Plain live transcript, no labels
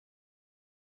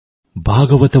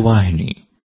Bhagavata Vahini,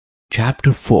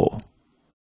 Chapter 4,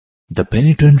 The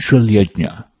Penitential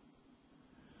Yajna.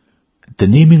 The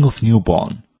naming of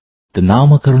newborn, the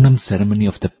Namakaranam ceremony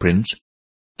of the prince,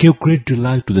 gave great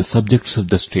delight to the subjects of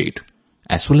the state,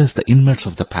 as well as the inmates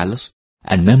of the palace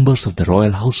and members of the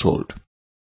royal household.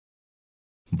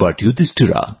 But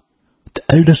Yudhishthira, the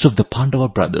eldest of the Pandava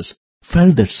brothers,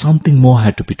 felt that something more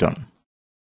had to be done.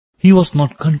 He was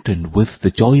not content with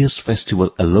the joyous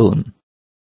festival alone.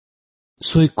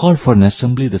 So he called for an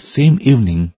assembly the same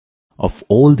evening of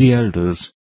all the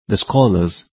elders, the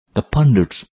scholars, the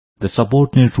pundits, the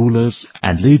subordinate rulers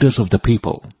and leaders of the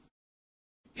people.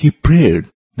 He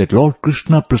prayed that Lord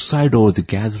Krishna preside over the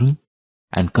gathering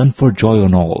and confer joy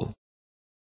on all.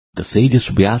 The sages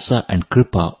Vyasa and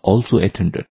Kripa also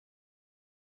attended.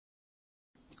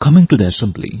 Coming to the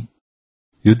assembly,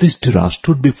 Yudhishthira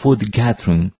stood before the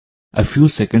gathering a few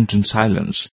seconds in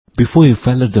silence before he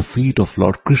fell at the feet of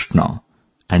Lord Krishna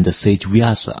and the sage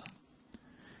Vyasa.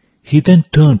 He then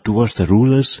turned towards the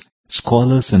rulers,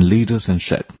 scholars and leaders and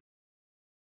said,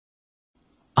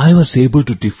 I was able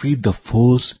to defeat the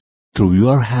foes through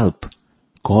your help,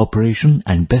 cooperation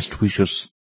and best wishes,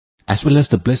 as well as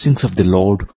the blessings of the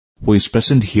Lord who is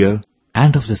present here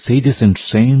and of the sages and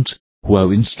saints who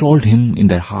have installed him in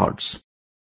their hearts.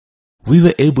 We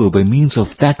were able by means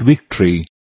of that victory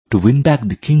to win back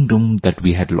the kingdom that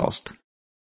we had lost.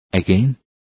 Again,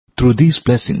 through these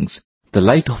blessings, the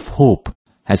light of hope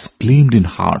has gleamed in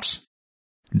hearts,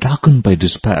 darkened by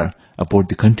despair about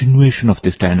the continuation of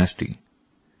this dynasty.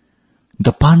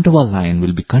 The Pandava line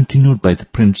will be continued by the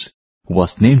prince who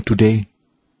was named today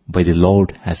by the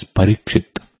Lord as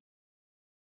Parikshit.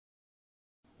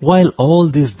 While all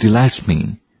this delights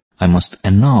me, I must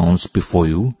announce before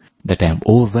you that I am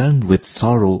overwhelmed with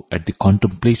sorrow at the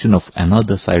contemplation of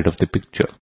another side of the picture.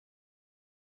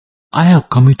 I have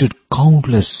committed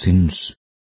countless sins,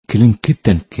 killing kith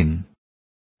and kin.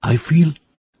 I feel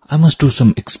I must do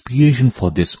some expiation for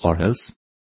this, or else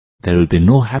there will be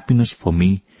no happiness for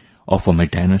me or for my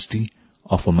dynasty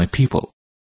or for my people.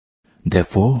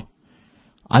 Therefore,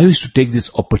 I wish to take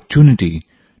this opportunity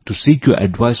to seek your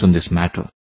advice on this matter.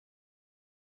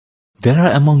 There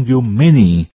are among you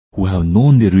many who have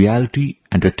known the reality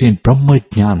and attained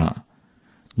Brahma-jnana,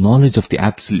 knowledge of the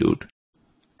Absolute,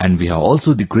 and we have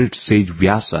also the great sage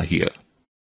Vyasa here.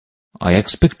 I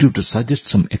expect you to suggest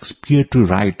some expiatory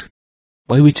rite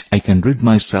by which I can rid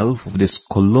myself of this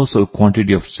colossal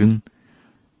quantity of sin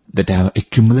that I have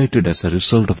accumulated as a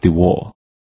result of the war.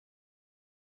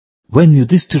 When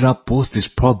Yudhishthira posed this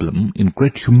problem in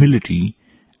great humility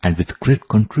and with great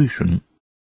contrition,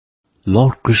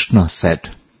 Lord Krishna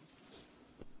said,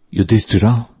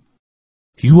 Yudhishthira,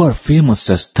 you are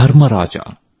famous as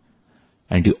Dharmaraja,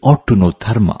 and you ought to know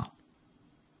dharma.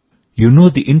 You know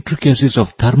the intricacies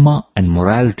of dharma and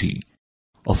morality,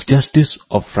 of justice,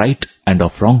 of right and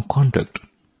of wrong conduct.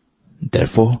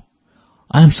 Therefore,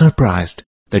 I am surprised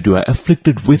that you are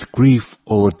afflicted with grief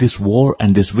over this war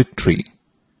and this victory.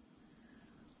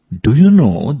 Do you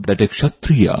know that a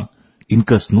Kshatriya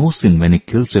incurs no sin when he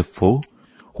kills a foe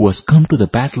who has come to the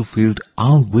battlefield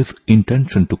armed with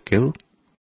intention to kill?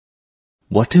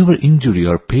 Whatever injury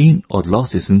or pain or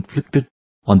loss is inflicted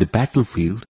on the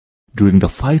battlefield during the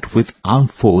fight with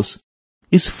armed foes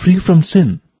is free from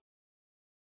sin.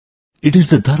 It is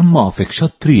the dharma of a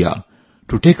Kshatriya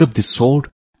to take up the sword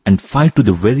and fight to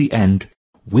the very end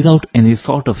without any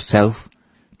thought of self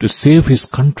to save his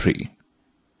country.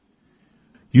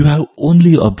 You have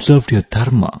only observed your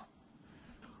dharma.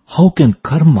 How can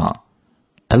karma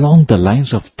along the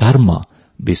lines of dharma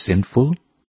be sinful?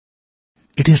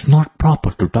 It is not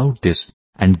proper to doubt this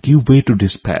and give way to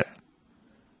despair.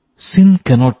 Sin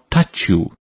cannot touch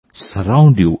you,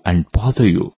 surround you and bother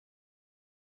you.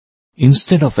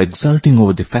 Instead of exulting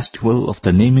over the festival of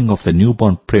the naming of the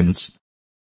newborn prince,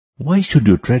 why should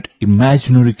you dread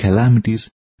imaginary calamities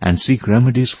and seek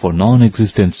remedies for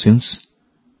non-existent sins?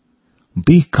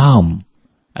 Be calm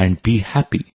and be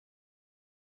happy.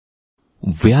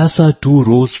 Vyasa too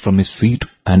rose from his seat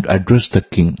and addressed the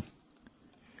king.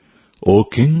 O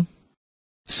king,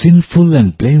 sinful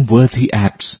and blameworthy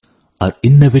acts are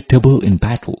inevitable in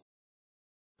battle.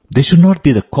 They should not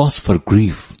be the cause for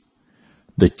grief.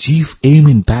 The chief aim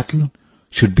in battle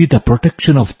should be the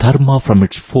protection of dharma from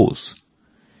its foes.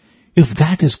 If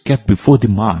that is kept before the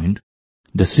mind,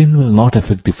 the sin will not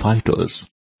affect the fighters.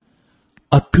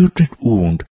 A putrid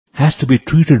wound has to be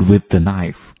treated with the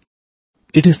knife.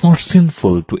 It is not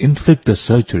sinful to inflict the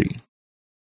surgery.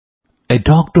 A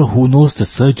doctor who knows the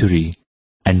surgery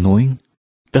and knowing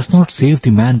does not save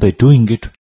the man by doing it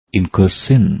incurs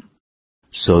sin.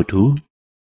 So too,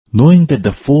 knowing that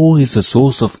the foe is the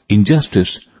source of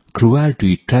injustice,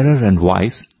 cruelty, terror and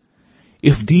vice,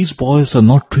 if these boils are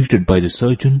not treated by the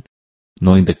surgeon,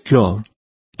 knowing the cure,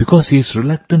 because he is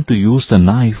reluctant to use the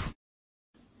knife,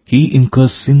 he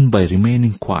incurs sin by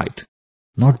remaining quiet,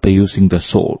 not by using the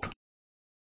sword.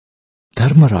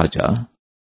 Dharmaraja,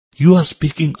 you are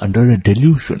speaking under a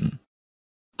delusion.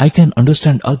 I can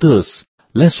understand others,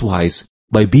 less wise,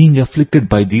 by being afflicted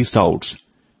by these doubts,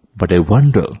 but I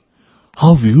wonder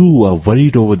how you are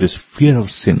worried over this fear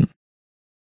of sin.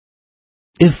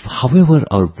 If, however,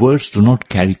 our words do not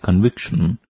carry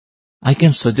conviction, I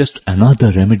can suggest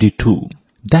another remedy too,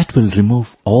 that will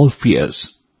remove all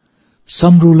fears.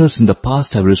 Some rulers in the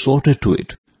past have resorted to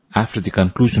it after the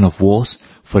conclusion of wars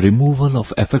for removal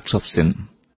of effects of sin.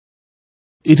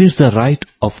 It is the rite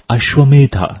of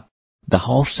Ashwamedha, the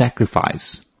horse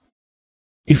sacrifice.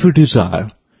 If you desire,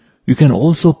 you can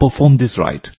also perform this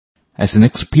rite as an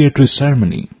expiatory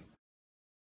ceremony.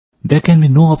 There can be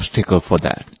no obstacle for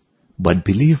that, but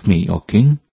believe me, O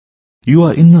king, you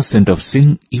are innocent of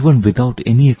sin even without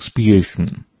any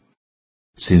expiation.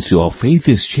 Since your faith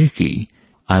is shaky,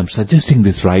 I am suggesting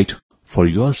this rite for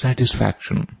your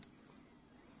satisfaction.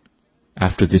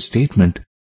 After this statement,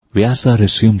 Vyasa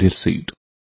resumed his seat.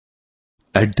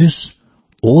 At this,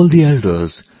 all the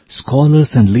elders,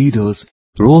 scholars and leaders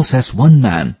rose as one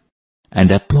man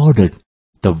and applauded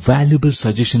the valuable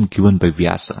suggestion given by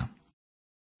Vyasa.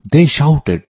 They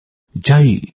shouted,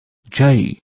 Jai,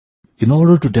 Jai, in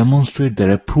order to demonstrate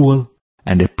their approval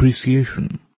and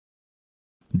appreciation.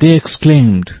 They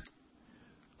exclaimed,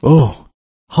 Oh,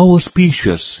 how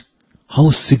auspicious,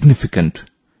 how significant,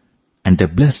 and they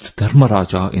blessed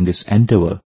Dharmaraja in this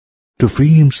endeavor to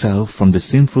free himself from the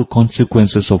sinful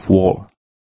consequences of war.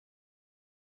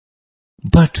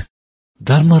 But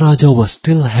Dharmaraja was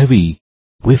still heavy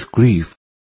with grief.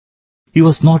 He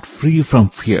was not free from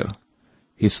fear.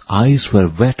 His eyes were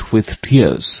wet with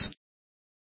tears.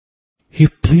 He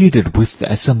pleaded with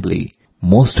the assembly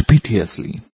most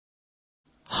piteously.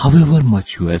 However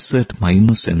much you assert my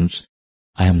innocence,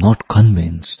 I am not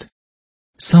convinced.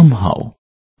 Somehow,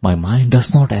 my mind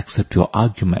does not accept your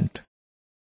argument.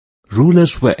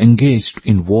 Rulers who were engaged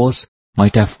in wars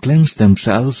might have cleansed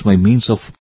themselves by means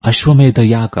of Ashwamedha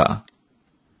Yaga.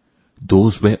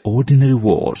 Those were ordinary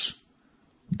wars.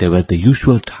 They were the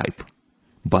usual type.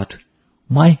 But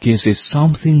my case is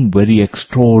something very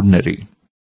extraordinary.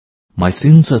 My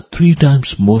sins are 3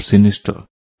 times more sinister.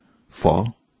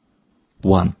 For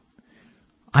 1.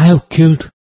 I have killed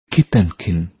kith and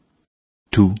kin.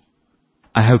 2.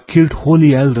 I have killed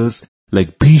holy elders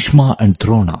like Bhishma and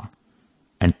Drona.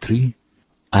 And 3.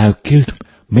 I have killed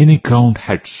many crowned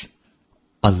heads.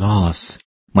 Alas,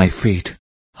 my fate,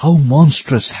 how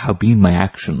monstrous have been my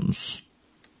actions.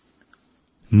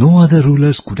 No other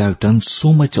rulers could have done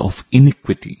so much of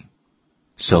iniquity.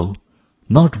 So,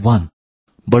 not 1,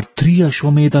 but 3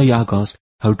 Ashwamedha Yagas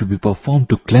have to be performed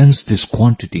to cleanse this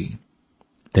quantity.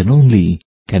 Then only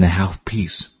can I have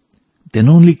peace. Then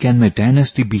only can my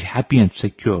dynasty be happy and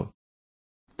secure.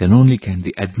 Then only can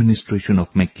the administration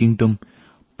of my kingdom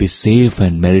be safe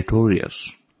and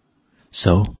meritorious.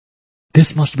 So,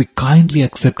 this must be kindly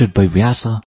accepted by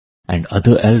Vyasa and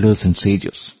other elders and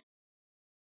sages.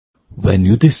 When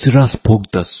Yudhishthira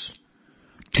spoke thus,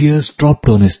 tears dropped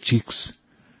on his cheeks,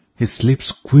 his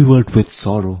lips quivered with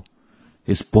sorrow,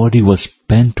 his body was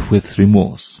bent with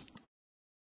remorse.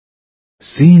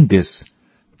 Seeing this,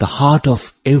 the heart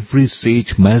of every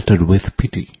sage melted with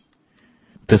pity.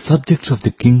 The subjects of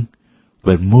the king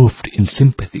were moved in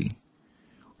sympathy.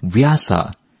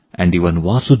 Vyasa and even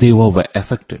Vasudeva were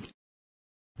affected.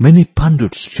 Many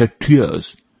Pandits shed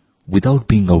tears without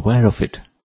being aware of it.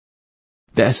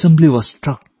 The assembly was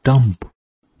struck dumb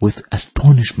with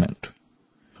astonishment.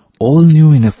 All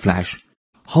knew in a flash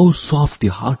how soft the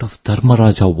heart of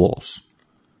Dharmaraja was.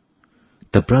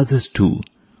 The brothers too,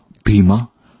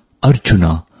 Bhima,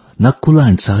 Arjuna, Nakula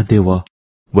and Sahadeva,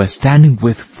 were standing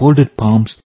with folded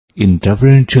palms in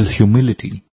reverential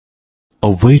humility,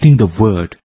 awaiting the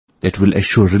word that will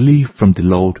assure relief from the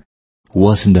Lord who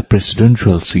was in the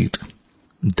presidential seat.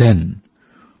 Then,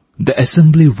 the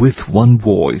assembly with one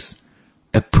voice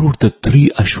approved the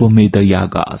 3 Ashwamedha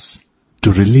Yagas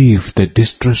to relieve the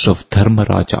distress of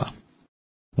Dharmaraja.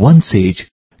 One sage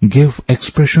gave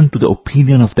expression to the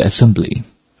opinion of the assembly.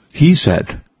 He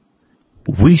said,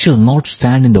 We shall not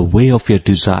stand in the way of your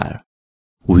desire.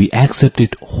 We accept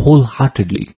it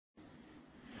wholeheartedly.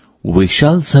 We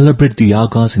shall celebrate the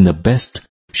yagas in the best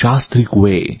Shastric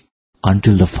way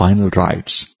until the final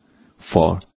rites.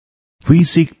 For we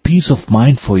seek peace of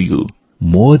mind for you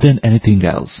more than anything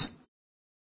else.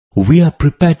 We are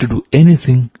prepared to do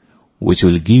anything which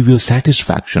will give you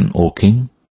satisfaction, O king."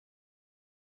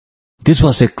 This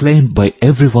was acclaimed by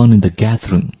everyone in the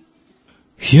gathering.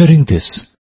 Hearing this,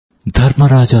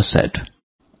 Dharmaraja said,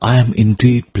 "I am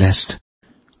indeed blessed.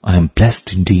 I am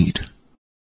blessed indeed."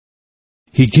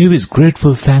 He gave his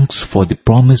grateful thanks for the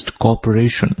promised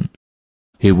cooperation.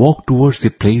 He walked towards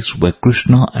the place where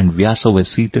Krishna and Vyasa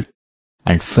were seated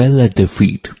and fell at their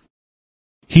feet.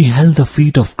 He held the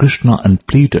feet of Krishna and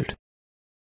pleaded,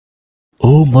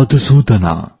 "O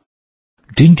Madhusudana,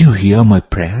 didn't you hear my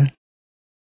prayer?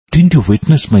 Didn't you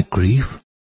witness my grief?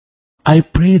 I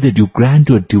pray that you grant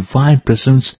your divine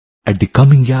presence at the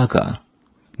coming yaga,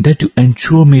 that you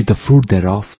ensure me the fruit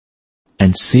thereof,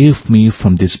 and save me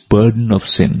from this burden of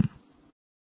sin."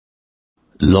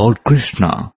 Lord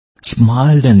Krishna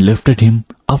smiled and lifted him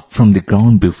up from the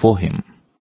ground before him.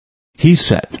 He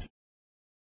said,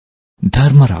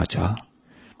 "Dharmaraja,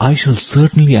 I shall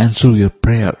certainly answer your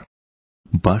prayer,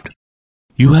 but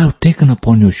you have taken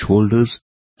upon your shoulders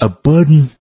a burden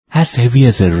as heavy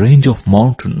as a range of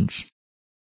mountains.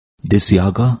 This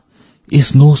yaga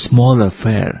is no small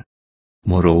affair.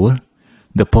 Moreover,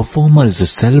 the performer is a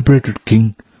celebrated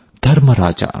king,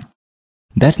 Dharmaraja.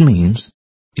 That means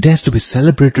it has to be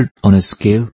celebrated on a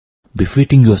scale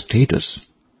befitting your status.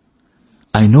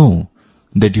 I know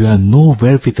that you have no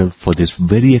wherewithal for this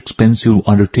very expensive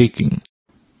undertaking.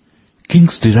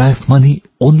 Kings derive money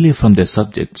only from their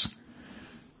subjects.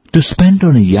 To spend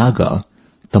on a yaga,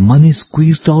 the money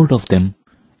squeezed out of them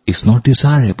is not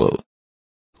desirable.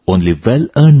 Only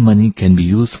well-earned money can be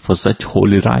used for such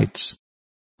holy rites.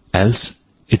 Else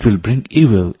it will bring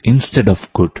evil instead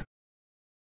of good.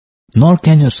 Nor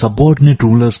can your subordinate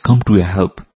rulers come to your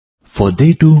help, for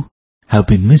they too have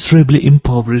been miserably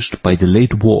impoverished by the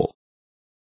late war.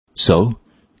 So,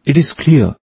 it is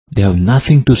clear they have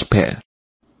nothing to spare.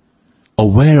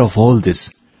 Aware of all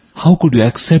this, how could you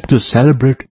accept to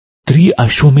celebrate 3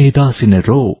 Ashwamedas in a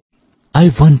row? I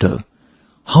wonder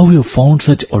how you found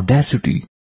such audacity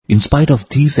in spite of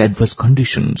these adverse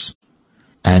conditions.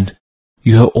 And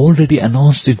you have already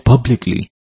announced it publicly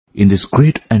in this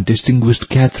great and distinguished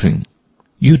gathering.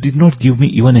 You did not give me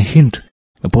even a hint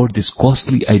about this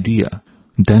costly idea.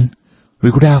 Then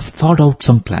we could have thought out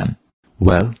some plan.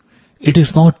 Well, it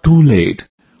is not too late.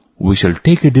 We shall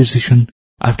take a decision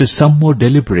after some more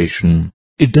deliberation.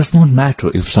 It does not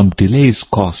matter if some delay is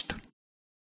caused."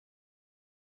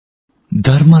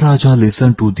 Dharmaraja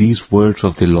listened to these words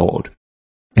of the Lord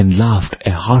and laughed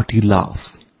a hearty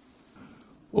laugh.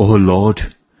 "O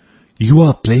Lord, you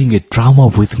are playing a drama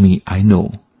with me, I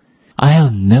know. I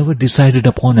have never decided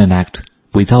upon an act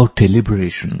without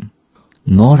deliberation,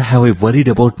 nor have I worried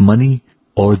about money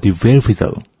or the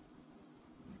wherewithal.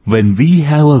 When we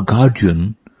have a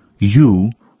guardian,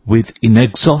 you, with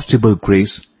inexhaustible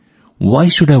grace, why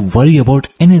should I worry about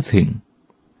anything?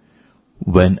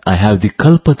 When I have the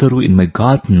Kalpataru in my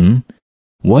garden,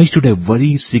 why should I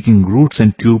worry seeking roots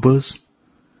and tubers?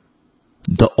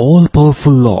 The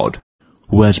all-powerful Lord,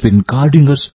 who has been guarding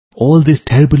us all these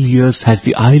terrible years as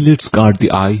the eyelids guard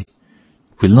the eye,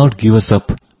 will not give us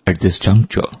up at this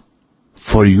juncture.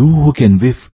 For you who can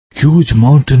whiff huge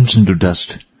mountains into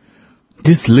dust,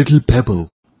 this little pebble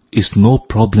is no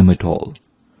problem at all.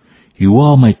 You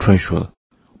are my treasure,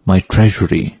 my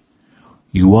treasury.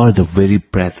 You are the very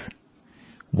breath.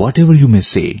 Whatever you may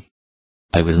say,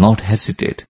 I will not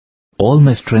hesitate. All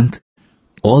my strength,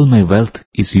 all my wealth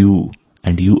is you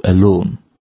and you alone.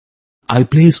 I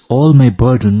place all my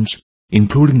burdens,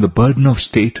 including the burden of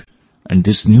state and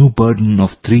this new burden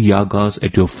of 3 yagas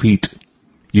at your feet.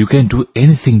 You can do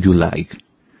anything you like.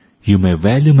 You may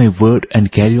value my word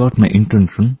and carry out my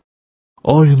intention,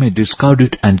 or you may discard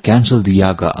it and cancel the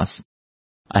yagas.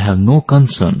 I have no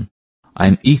concern. I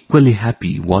am equally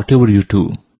happy whatever you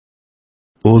do.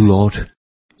 O Lord,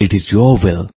 it is your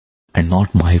will and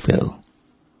not my will."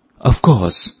 Of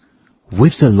course,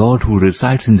 with the Lord who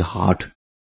resides in the heart,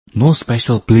 no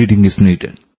special pleading is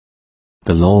needed.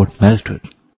 The Lord melted.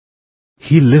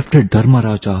 He lifted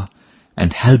Dharmaraja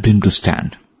and helped him to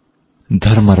stand.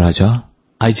 "Dharmaraja,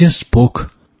 I just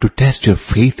spoke to test your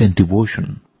faith and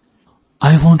devotion.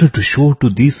 I wanted to show to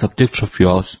these subjects of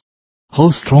yours how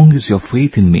strong is your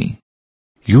faith in me.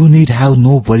 You need have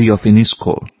no worry of any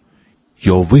score.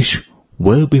 Your wish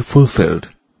will be fulfilled.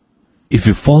 If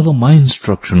you follow my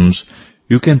instructions,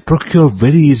 you can procure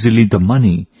very easily the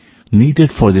money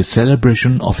needed for the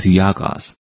celebration of the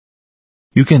yagas.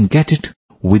 You can get it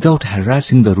without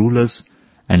harassing the rulers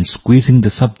and squeezing the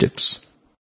subjects."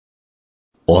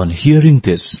 On hearing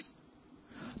this,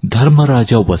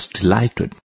 Dharmaraja was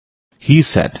delighted. He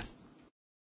said,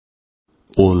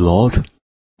 "O Lord,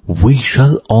 we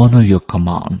shall honor your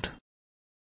command."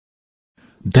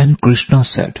 Then Krishna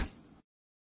said,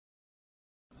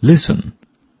 "Listen,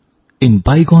 in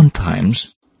bygone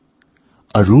times,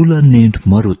 a ruler named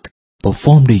Marut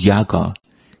performed a yaga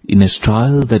in a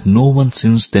style that no one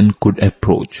since then could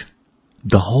approach.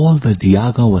 The hall where the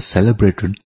yaga was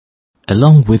celebrated,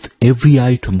 along with every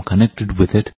item connected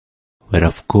with it, were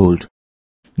of gold.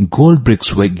 Gold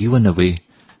bricks were given away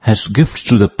as gifts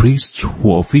to the priests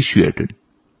who officiated.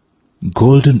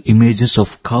 Golden images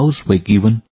of cows were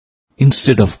given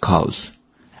instead of cows,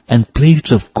 and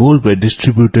plates of gold were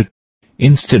distributed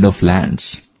instead of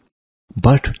lands.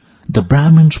 But the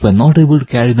Brahmins were not able to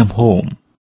carry them home,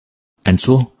 and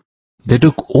so they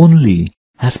took only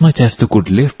as much as they could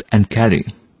lift and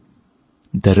carry.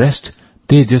 The rest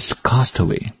they just cast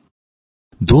away.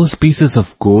 Those pieces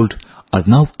of gold are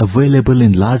now available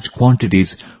in large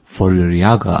quantities for your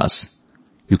yagas.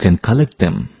 You can collect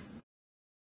them."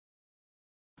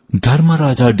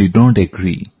 Dharmaraja did not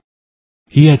agree.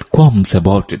 He had qualms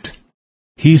about it.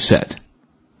 He said,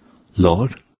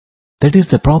 "Lord, that is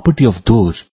the property of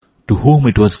those to whom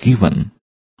it was given.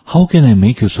 How can I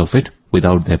make use of it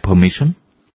without their permission?"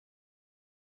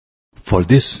 For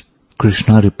this,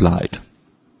 Krishna replied,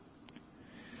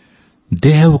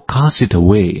 "They have cast it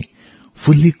away,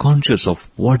 fully conscious of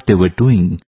what they were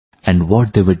doing and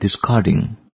what they were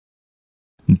discarding.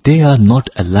 They are not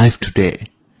alive today.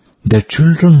 Their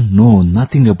children know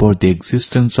nothing about the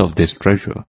existence of this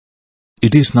treasure.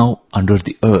 It is now under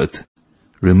the earth.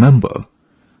 Remember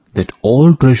that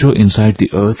all treasure inside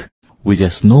the earth, which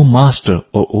has no master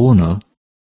or owner,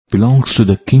 belongs to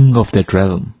the king of that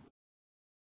realm.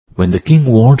 When the king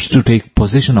wants to take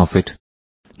possession of it,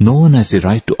 no one has the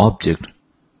right to object.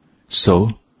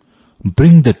 So,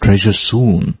 bring the treasure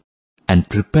soon and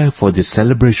prepare for the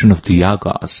celebration of the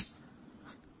yagas,"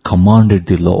 commanded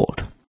the Lord.